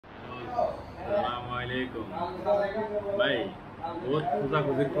আসসালামু আলাইকুম ভাই বহুত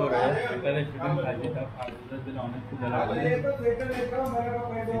খোঁজাখুঁজির পরে এটারে চিকেন খাইছি তার খাওয়ার জন্য অনেক ক্ষুধা লাগবে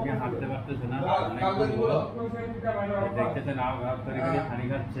হাঁটতে পারতেছে না দেখতেছে না ভাব করে খানি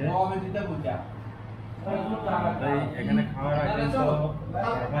খাচ্ছে তাই এখানে খাওয়ার আইটেম তো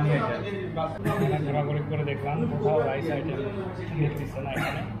জাপানি আইটেম ঘোরাঘুরি করে দেখলাম কোথাও রাইস আইটেম দেখতেছে না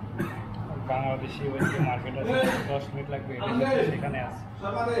এখানে বাংলাদেশি ওই যে মার্কেট আছে 10 মিনিট লাগবে সেখানে আছে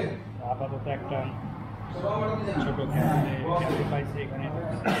আপাতত একটা ছোট ক্যাফে পাইছি এখানে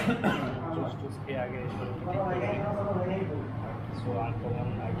জুস টুস খেয়ে আগে কিছু আনকমন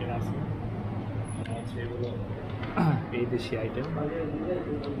আইটেম আছে সেগুলো এই দেশি item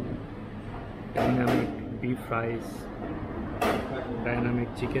dynamic beef fries dynamic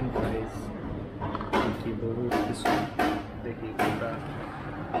chicken fries কি বলবো কিছু দেখি কোনটা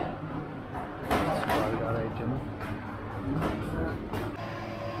বার্গার আইটেম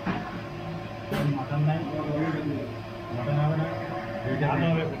মটন নাই মটন হবে না ভালো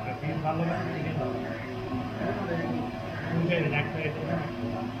হবে পিস ভালো হবে চিকেন আপনি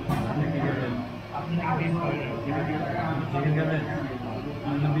চিকেন খাবেন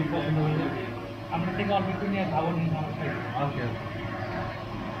বিফ পছন্দ হলে আপনার থেকে অল্প একটু নিয়ে খাবো নিন ওকে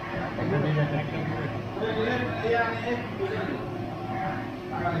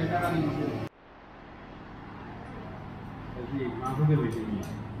মাছকে বেশি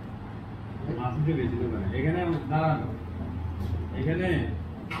মাছকে বেশি দেবেন এখানে দাঁড়ানো এখানে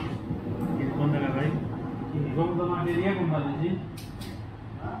কোন জায়গা ভাই জমজমাট এরিয়া কোন বাজেছি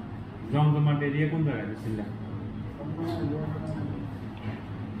জমজমাট এরিয়া কোন জায়গায় ছিলেন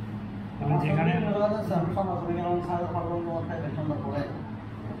যেখানে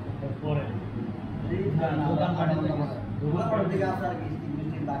পরে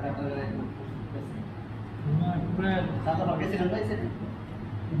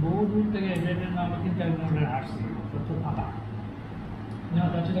বহু দূর থেকে আমরা 3-4 কিলোমিটার আসছি ফাঁকা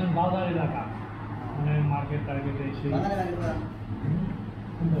হচ্ছে কারণ বাজার এলাকা মানে মার্কেট টার্গেটে এসে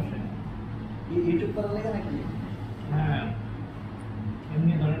ইউটিউব করার লেগে নাকি হ্যাঁ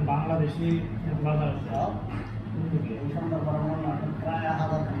এমনি ধরেন বাংলাদেশি বাজার এই সুন্দর প্রায়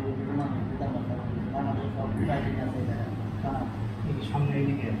 1000 সামনে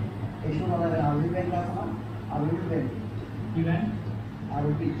এইদিকে এই সময় আরবি ব্যাংক আছে না আরবি ব্যাংক কি ব্যাংক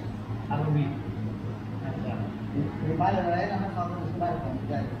আরবি আরবি আচ্ছা এই বাইরে না না সাধারণ বাইরে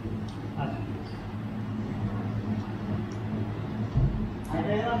যায় আচ্ছা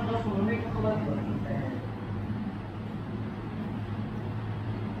আইডিয়া আমরা শুনে কত লাগে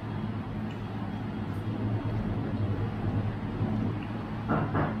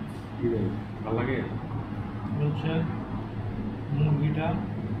কি রে ভালো লাগে বলছে মুরগিটা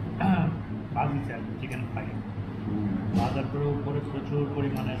ভাজিছে চিকেন ফ্রাই ভাজার পরে উপরে প্রচুর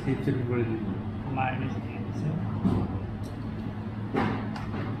পরিমাণে চিপচিপি করে দিয়েছে মায়োনিজ দিয়ে দিচ্ছে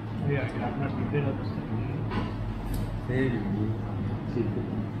ওই আর কি আপনার বিপের অবস্থা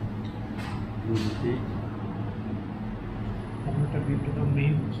আপনারটা বিপটা তো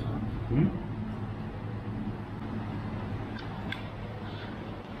মেইন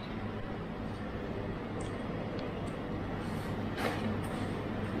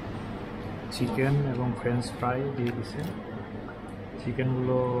চিকেন এবং ফ্রেঞ্চ ফ্রাই দিয়ে দিছে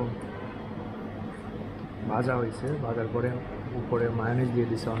চিকেনগুলো ভাজা হয়েছে ভাজার পরে উপরে মায়োনিজ দিয়ে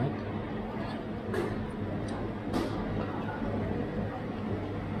দিছে অনেক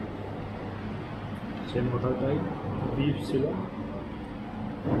সে মোটাটাই বিফ ছিল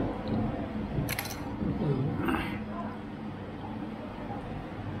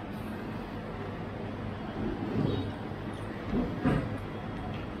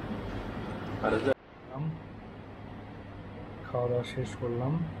খাওয়া দাওয়া শেষ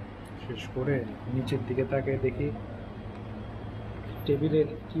করলাম শেষ করে নিচের দিকে তাকিয়ে দেখি টেবিলের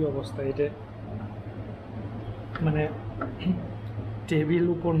কি অবস্থা এটা মানে টেবিল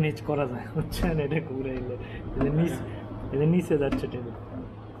উপর নিচ করা যায় হচ্ছে না এটা ঘুরে এলে এটা নিচে যাচ্ছে টেবিল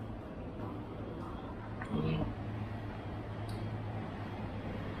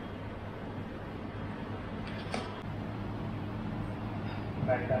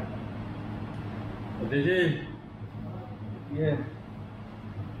Yeah.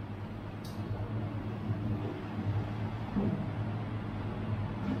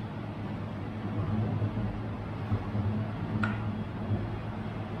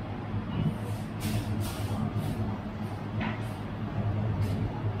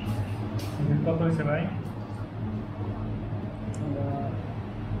 কত হয়েছে ভাই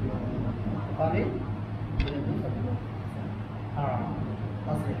হ্যাঁ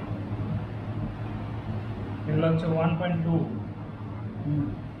এগুলো হচ্ছে 1.2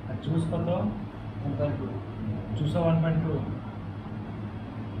 আর জুস কত 200 1.2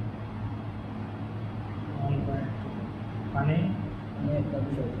 পানি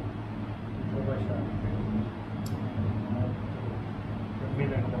পয়সা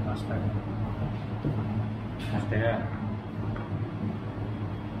মিলেন 5 টাকা 5 টাকা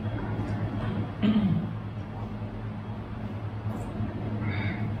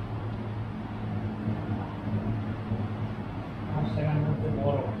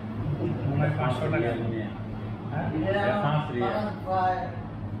বড় মনে হয় 500 টাকা হ্যাঁ 5 রিয়াল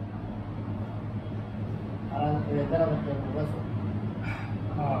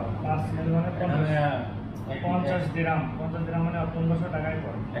হ্যাঁ 5 মানে 50 দিরহাম মানে 1500 টাকায়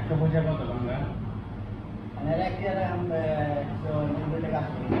পড়ে একটা পয়সা কত বাংলা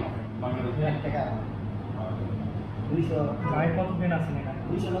বাংলাদেশে 1 টাকা 200 ভাই কতদিন আছেন এখানে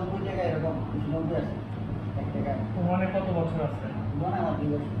 290 টাকা এরকম 290 আছে 1 টাকা ওমানে কত বছর আছে মনে হয়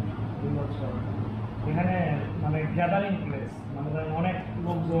 2 বছর এখানে মানে গ্যাদারিং প্লেস মানে ধরেন অনেক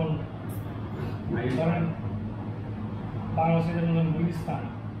লোকজন ধরেন বাংলাদেশের যেমন গুলিস্তান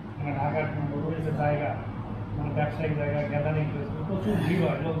মানে ঢাকার যে জায়গা মানে ব্যবসায়িক জায়গা গ্যাদারিং প্লেস প্রচুর ভিড়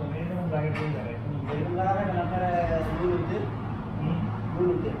হয় লোকজন এইরকম জায়গায় কোন জায়গায় এরকম লাগাবেন আপনারা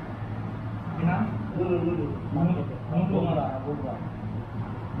গুলুতে কি নাম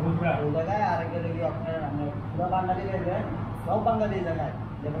বুধরা ওই জায়গায় আরেকটা দেখি আপনার পুরো বাঙালি দেখবেন সব বাঙালি জায়গায়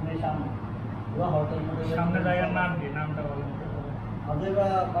যেমন এই সামনে পুরো হোটেল সামনে জায়গার নাম কি নামটা বলেন হাজাইবা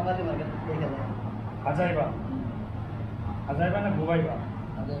বাঙালি মার্কেট দেখে যায় হাজাইবা না গুবাইবা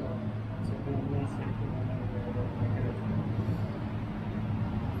হাজাইবা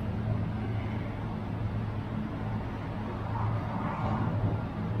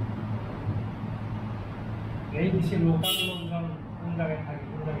এই দেশের লোকাল লোকজন কোন জায়গায় থাকে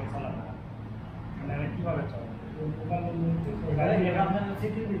কোন জায়গায় চালাবে মানে এরা কিভাবে চলে লোকাল গাড়ি নিয়ে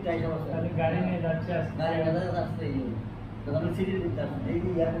সিটির ভিতরে গাড়ি নিয়ে যাচ্ছে গাড়ি আসছে তো আমি সিটির ভিতরে এই যে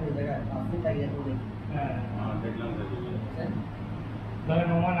এয়ারপোর্ট জায়গায় আপনি তাকিয়ে দেখুন হ্যাঁ দেখলাম ধরেন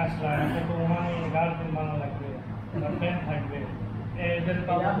ওমান আসলাম এখন তো ওমানে গার্লফ্রেন্ড বানা লাগবে ফ্রেন্ড থাকবে এদের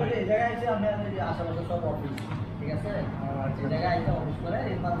এই জায়গায় এসে আমি আশেপাশে সব অফিস ঠিক আছে যে জায়গায় এসে অফিস করে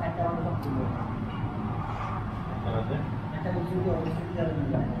এরপর একটা আমরা সব খুলবো একটা কিছু অফিস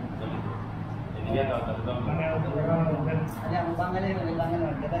মানে আমি বাঙালি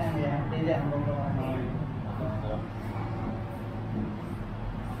মার্কেট এই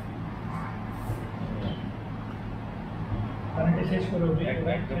যে শেষ করে উঠি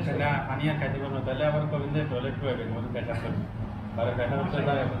পানি আর খাইতে পারবো তাহলে আবার কদিন ধরে টয়লেট করবে পেশাব করবে তাহলে পেশাব করতে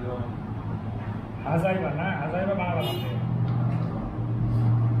যায় হাজাইবা না হাজাইবা বাংলা ভাষা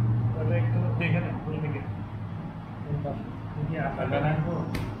তাহলে একটু দেখে নেন কোন দিকে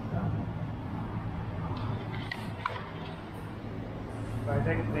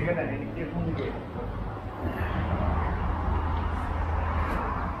দেখে নেন এদিক দিয়ে কোন দিকে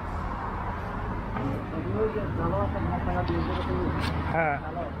হ্যাঁ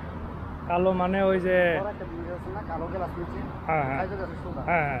কালো মানে ওই যে হ্যাঁ হ্যাঁ হ্যাঁ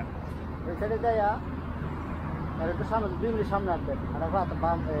হ্যাঁ ওই সাইডে যাইয়া আর একটু সামনে 2 মিনিট সামনে আসবেন আর রাত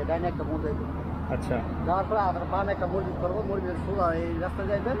বাম ডাইনে একটা মসজিদ আচ্ছা যাওয়ার পরে আর বামে একটা মসজিদ করবো মসজিদের সোজা এই রাস্তা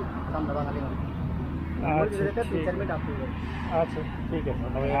যাইবেন সামনে বাঙালি আচ্ছা মসজিদের 3-4 মিনিট আসবে আচ্ছা ঠিক আছে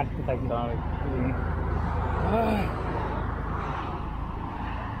আমি আসতে থাকি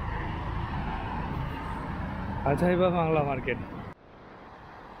আজাইবা বাংলা মার্কেট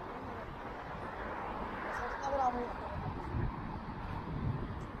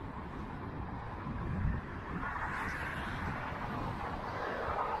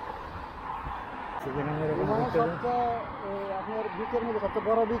আপনার বিচের মধ্যে সবচেয়ে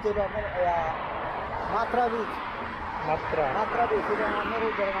বড় বিচ এটা আপনার মাত্রা বিচ মাত্রা বিচ এটা আপনার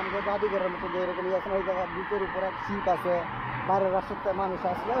ওই ধরেন আমাদের জাদুঘরের মতো যে এরকম আছে ওই জায়গা বিচের উপরে এক শীত আছে বাইরের রাস্তাতে মানুষ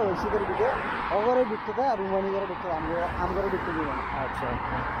আসলে ওই শীতের দিকে অগরে ঢুকতে দেয় আর রুমানিগরে ঢুকতে আমগরে ঢুকতে দেবেন আচ্ছা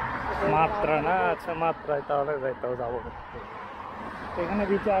মাত্রা না আচ্ছা মাত্রায় তাহলে যাইতেও যাবো এখানে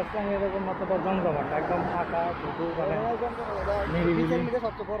বিচে আসলাম এরকম মতো জমজমাট একদম ফাঁকা শুধু মানে বিচের মধ্যে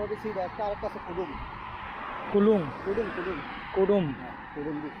সবচেয়ে বড় বিচ এটা একটা আরেকটা আছে কুলুম কুডুম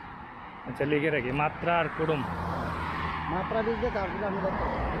বিচ আচ্ছা লিখে রাখি মাত্রা আর কুডুম মাত্রা বিচ দিয়ে তারপরে আমি দেখতে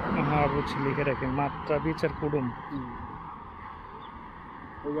হ্যাঁ বুঝছি লিখে রাখি মাত্রা বিচ আর কুডুম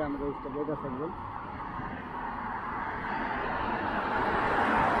ওই যে আমাদের স্টেট থাকবেন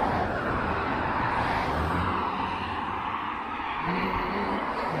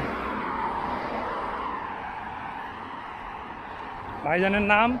ভাইজানের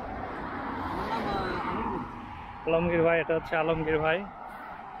নাম আলমগীর ভাই এটা হচ্ছে আলমগীর ভাই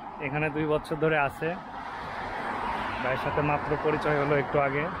এখানে 2 বছর ধরে আছে ভাইয়ের সাথে মাত্র পরিচয় হলো একটু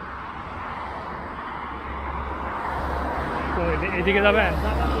আগে এদিকে যাবেন?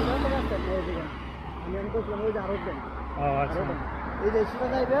 আমি বলছিলাম ওই যে আরো ও আচ্ছা, এই যে সেটা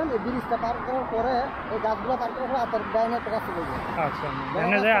যাইবেন, এই ব্রিজটা পার করার পরে এই গাছগুলো পার করার পরে আপনার ডাইনে একটা রাস্তা যাবে। আচ্ছা,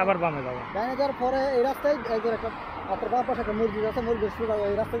 ডাইনে যায় আবার বামে যাবেন। ডাইনে যাওয়ার পরে এই রাস্তায় একবার একটা আপনার বাম পাশে একটা মসজিদ আছে, মসজিদ সোজা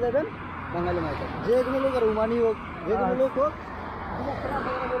এই রাস্তায় যাবেন বাঙালি মার্কেট। যে কোনো লোক আর উমানি হোক, যে কোনো লোক হোক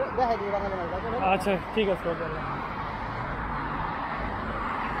দেখাই দেবে বাঙালি মার্কেট। আচ্ছা ঠিক আছে।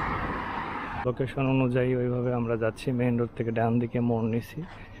 লোকেশন অনুযায়ী ওইভাবে আমরা যাচ্ছি। মেইন রোড থেকে ডান দিকে মোড় নিছি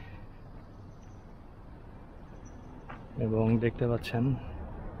এবং দেখতে পাচ্ছেন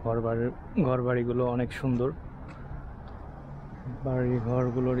ঘরবাড়িগুলো অনেক সুন্দর, বাড়ি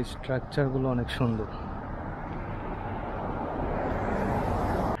ঘরগুলোর স্ট্রাকচারগুলো অনেক সুন্দর।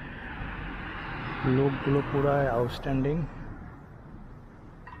 লোকগুলো পুরাই আউটস্ট্যান্ডিং।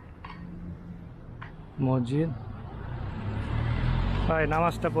 মসজিদ ভাই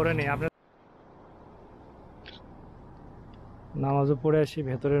নামাজটা পড়ে নি, আপনার নামাজও পড়ে আসি,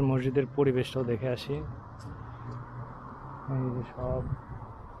 ভেতরের মসজিদের পরিবেশটাও দেখে আসি। এই যে সব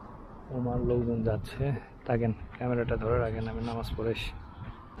ওমান লোকজন যাচ্ছে, থাকেন ক্যামেরাটা ধরে রাখেন, আমি নামাজ পড়ে আসি।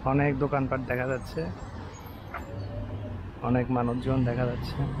 অনেক দোকানপাট দেখা যাচ্ছে, অনেক মানুষজন দেখা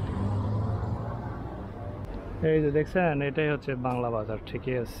যাচ্ছে। এই যে দেখছেন, এটাই হচ্ছে বাংলা বাজার,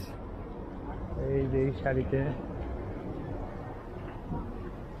 ঠিকই আছে। এই যে এই শাড়িতে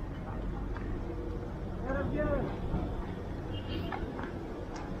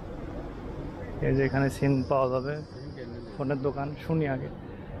এই যে এখানে সিম পাওয়া যাবে, ফোনের দোকান শুনি আগে।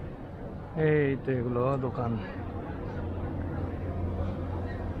 এই তো এগুলো দোকান।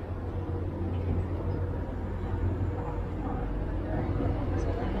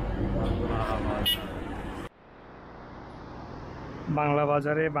 বাংলা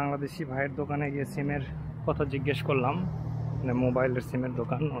বাজারে বাংলাদেশি ভাইয়ের দোকানে গিয়ে সিমের কথা জিজ্ঞেস করলাম, মানে মোবাইলের সিমের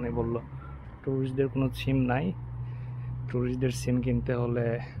দোকান। উনি বলল ট্যুরিস্টদের কোনো সিম নাই, ট্যুরিস্টদের সিম কিনতে হলে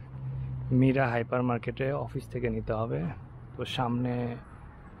মীরা হাইপার মার্কেটে অফিস থেকে নিতে হবে। তো সামনে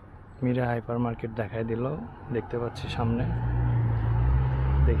মীরা হাইপার মার্কেট দেখাই দিল, দেখতে পাচ্ছি সামনে,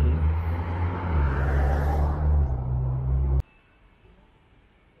 দেখি।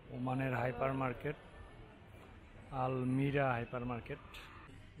 ওমানের হাইপার মার্কেট, আল Meera hyper market.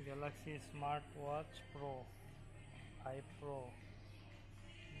 Galaxy smart watch pro 5 pro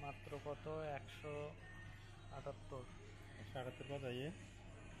মাত্র কত? 178। 178 কত?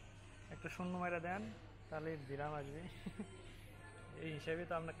 একটা শূন্য মেরে দেন, তাহলে দিরাম আসবে। এই হিসাবে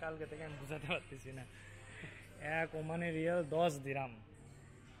তো আপনার কালকে থেকে আমি বুঝাতে পারতেছি না। এক ওমানে রিয়াল 10 দিরাম,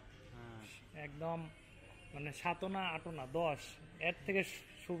 একদম মানে 7 না 8 না 10, এর থেকে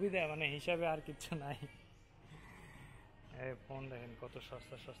সুবিধা মানে হিসাবে আর কিচ্ছু নাই। এই ফোন দেখেন কত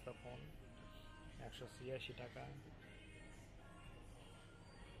সস্তা সস্তা ফোন, 186 টাকা,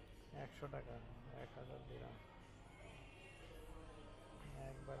 100 টাকা, 1000 দিরাম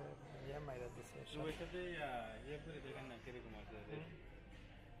একবারে মাইরা দিছে।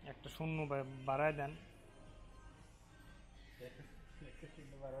 একটা শূন্য বাড়ায় দেন,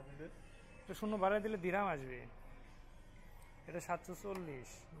 একটা শূন্য বাড়ায় দিলে দিরাম আসবে। এটা 740,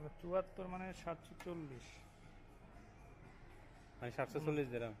 74 মানে 740, মানে 740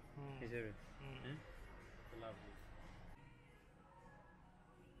 দিরাম হিসেবে।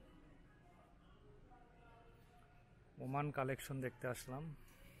 ওমান কালেকশন দেখতে আসলাম।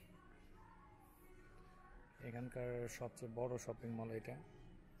 এখানকার সবচেয়ে বড় শপিং মল এটা,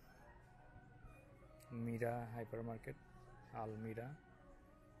 মীরা হাইপার মার্কেট, আল মীরা।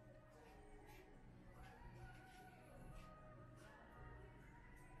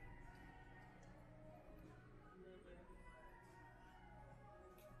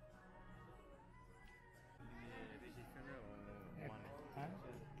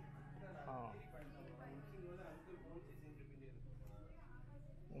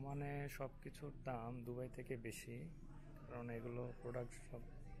 ওমানে সব কিছুর দাম দুবাই থেকে বেশি, কারণ এগুলো প্রোডাক্ট সব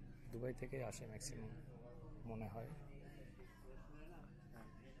দুবাই থেকে আসে ম্যাক্সিমাম মনে হয়।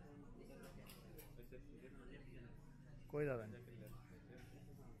 কই যাবেন?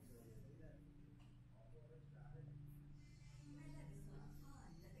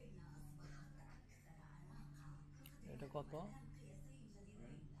 এটা কত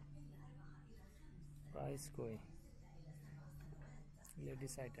প্রাইস? কই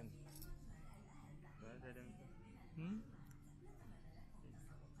লেডিস আইটেম?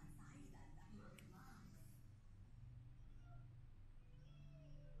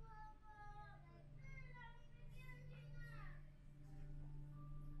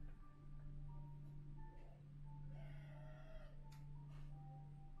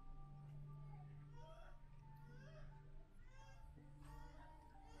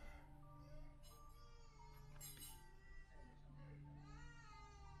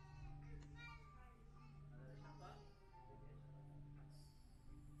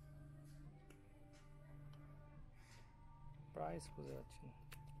 প্রাইস বুঝে যাচ্ছি না।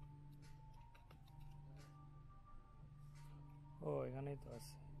 ও এখানেই তো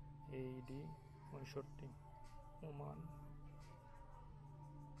আছে এইডি 65 ওমান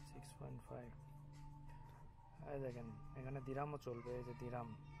 6.5। এই দেখেন এখানে দিরামও চলবে, এই যে দিরাম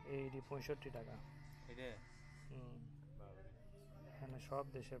এইডি 65 টাকা। এখানে সব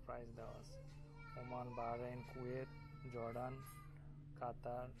দেশের প্রাইস দেওয়া আছে, ওমান, বাহরাইন, কুয়েত, জর্ডান,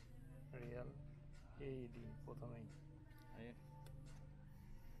 কাতার, রিয়াল, এইডি প্রথমেই।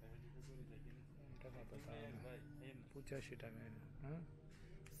 এটা কত টাকা? 85 টাকা। হ্যাঁ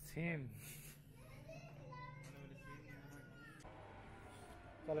সেম।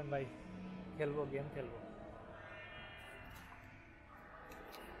 চলেন ভাই খেলবো, গেম খেলবো।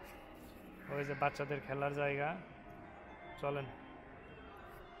 ওই যে বাচ্চাদের খেলার জায়গা, চলেন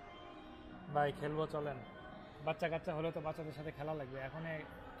ভাই খেলবো, চলেন। বাচ্চা কাচ্চা হলে তো বাচ্চাদের সাথে খেলা লাগবে, এখন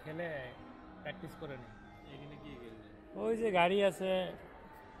খেলে প্র্যাকটিস করে নিই। ওই যে গাড়ি আছে,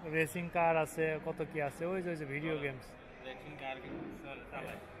 রেসিং কার আছে, কত কি আছে, ওই যে ভিডিও গেমস।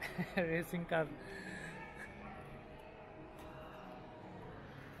 রেসিং কার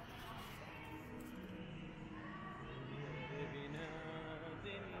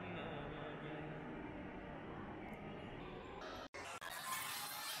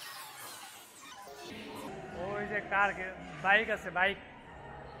ওই যে কার, বাইক আছে,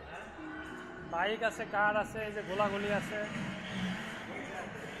 বাইক আছে, কার আছে, এই যে গোলাগুলি আছে।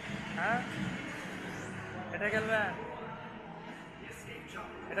 হ্যাঁ এটা খেলবেন?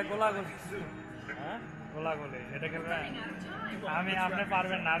 এটা গোলাগুলি। হ্যাঁ গোলাগুলি এটা খেলবেন? আপনি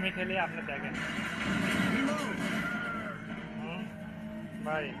পারবেন না, আমি খেলি, আপনি দেখেন।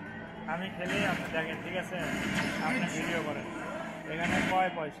 ভাই আমি খেলি, আপনি দেখেন, ঠিক আছে? আপনি ভিডিও করেন। এখানে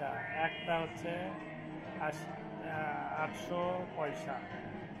কয় পয়সা? একটা হচ্ছে 800 পয়সা।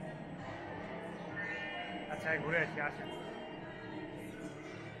 আচ্ছা ঘুরে আসি, আসেন।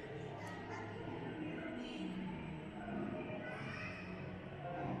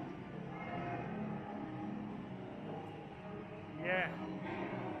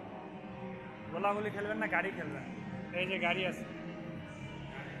 গোলাগুলি খেলবেন না গাড়ি খেলবেন? এই যে গাড়ি আছে,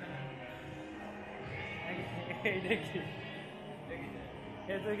 এইটা কি?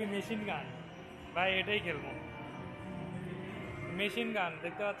 এটা কি মেশিন গান? ভাই এটাই খেলবো, মেশিন গান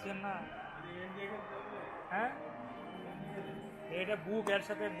দেখতে পাচ্ছেন না? হ্যাঁ এটা বুকের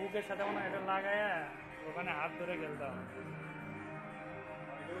সাথে মনে হয় এটা লাগায় ওখানে হাত ধরে খেলতে হবে।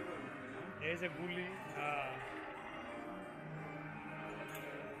 এই যে গুলি, হ্যাঁ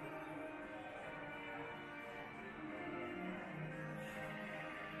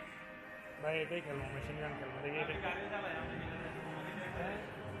ভাই এটাই খেলবো, মেশিন গান খেলবো। দেখি এটা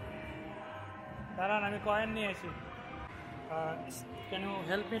দাঁড়ান, আমি কয়েন নিয়ে আসি। Can you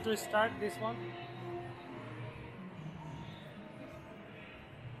help me to start this one?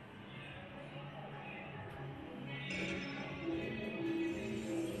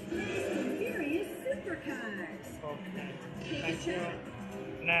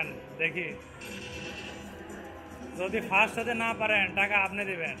 নেন দেখি, যদি ফার্স্ট হতে না পারেন টাকা আপনি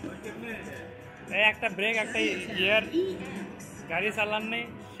দেবেন। এই একটা ব্রেক, একটা গিয়ার, গাড়ি চালান নেই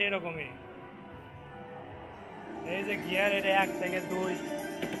সেরকমই। এই যে গিয়ার, এটা 1 থেকে 2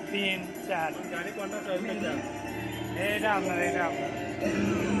 3 4। গাড়ি কোনটা চলবে? এটা আপনার, এটা আপনার।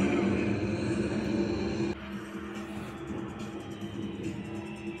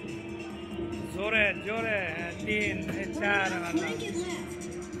 জোরে জোরে, 3 4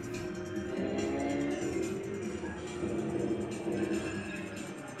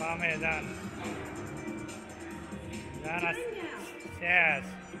 বামে যান, শেষ।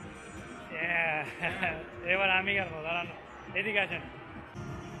 এবার আমি গেল, দাঁড়ান এদিকে আসেন।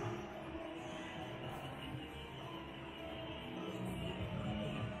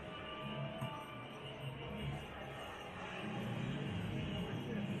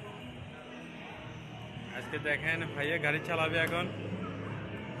 আজকে দেখেন ভাইয়া গাড়ি চালাবে এখন।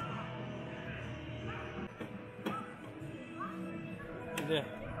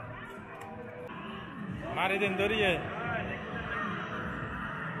 মারি দিন ধরিয়ে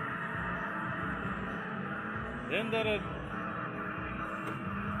দেন, ধরে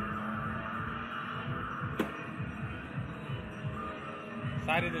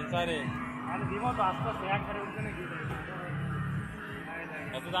সারি দিন, সারি দিব তো আস্তে আস্তে, একবারে উঠবে নাকি?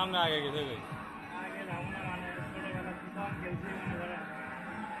 এত দাম না আগে গেছে ভাই। আগে যাবো না, মানে ছোটবেলা তখন খেলছি।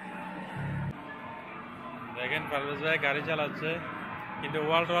 দেখেন পারভেজ ভাই গাড়ি চালাচ্ছে, কিন্তু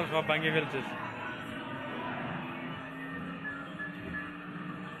ওয়াল টোয়াল সব ভাঙিয়ে ফেলছে।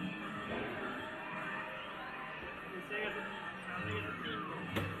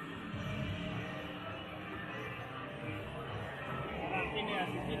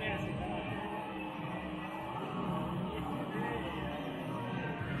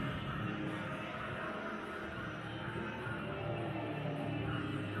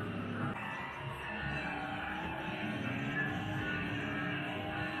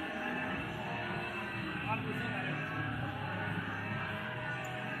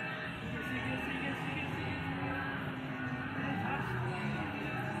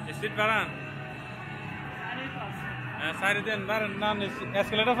 Speed baran. Side then baran non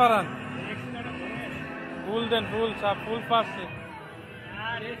escalator baran. Full then full fast.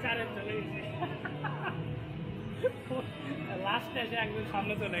 Last এসে একদম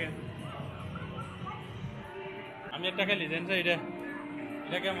সামনে চলে গেছে। আমি একটা খেলি দেন এটা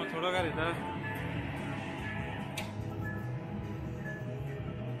এটা কেমন ছোট গাড়ি তা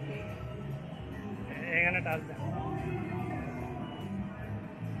এখানে টাচ দেন।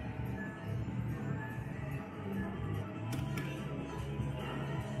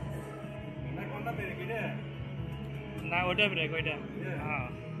 না ওইটা ব্রেক ওইটা হ্যাঁ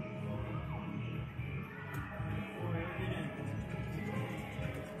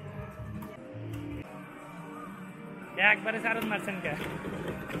একবারে সারত মারছেন কে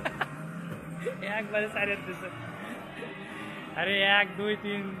একবারে সারত দিছে আরে 1 2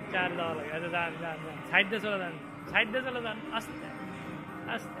 3 4 দেওয়া লাগে আচ্ছা যান যান যান সাইড দিয়ে চলে যান আস্তে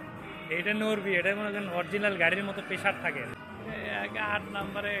আস্তে এটা নড়বি এটা মনে করেন অরিজিনাল গাড়ির মতো প্রেশার থাকে 8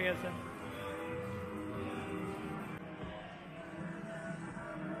 নম্বরে গেছে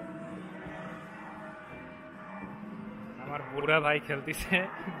আমার বুড়া ভাই খেলতেছে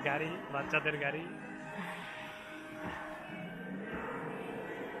গাড়ি বাচ্চাদের গাড়ি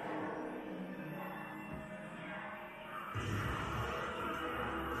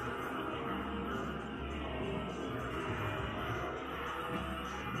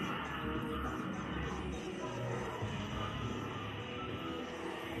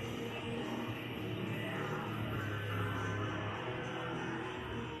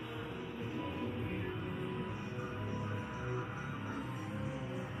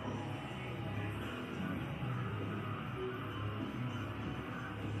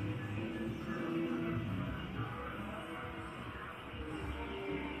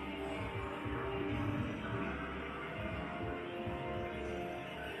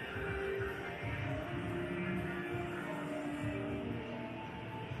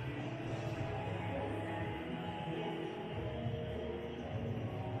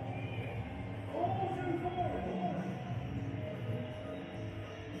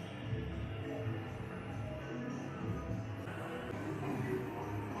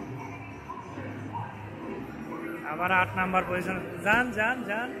আবার 8 নাম্বার পজিশন যান যান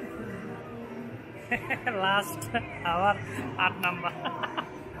যান লাস্ট আবার 8 নাম্বার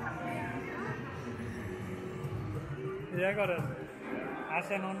ইয়া করেন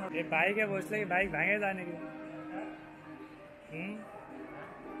আসেন অন্য এই বাইকে বসলে কি বাইক ভেঙে যায় নাকি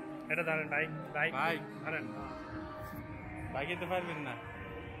এটা ধরেন বাইক ধরেন বাইকে তো পারবেন না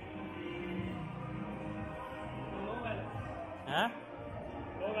হ্যাঁ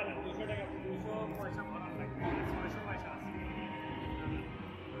 200 টাকা 200 পয়সা ভরা লাগবে 600 পয়সা আছে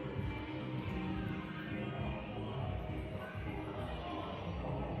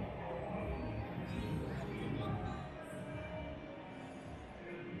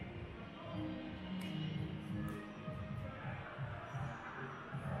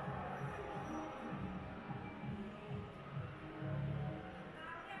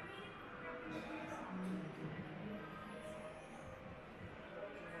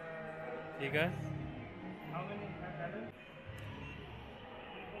ठीक है How many balance?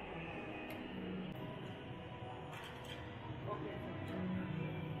 Okay.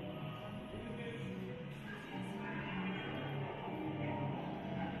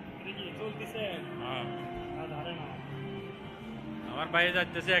 চলতেছে হ্যাঁ ধরে না আমার ভাই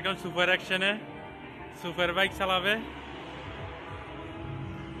যাচ্ছে এখন সুপার অ্যাকশনে সুপার বাইক চালাবে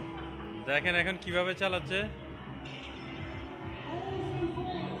দেখেন এখন কিভাবে চালাচ্ছে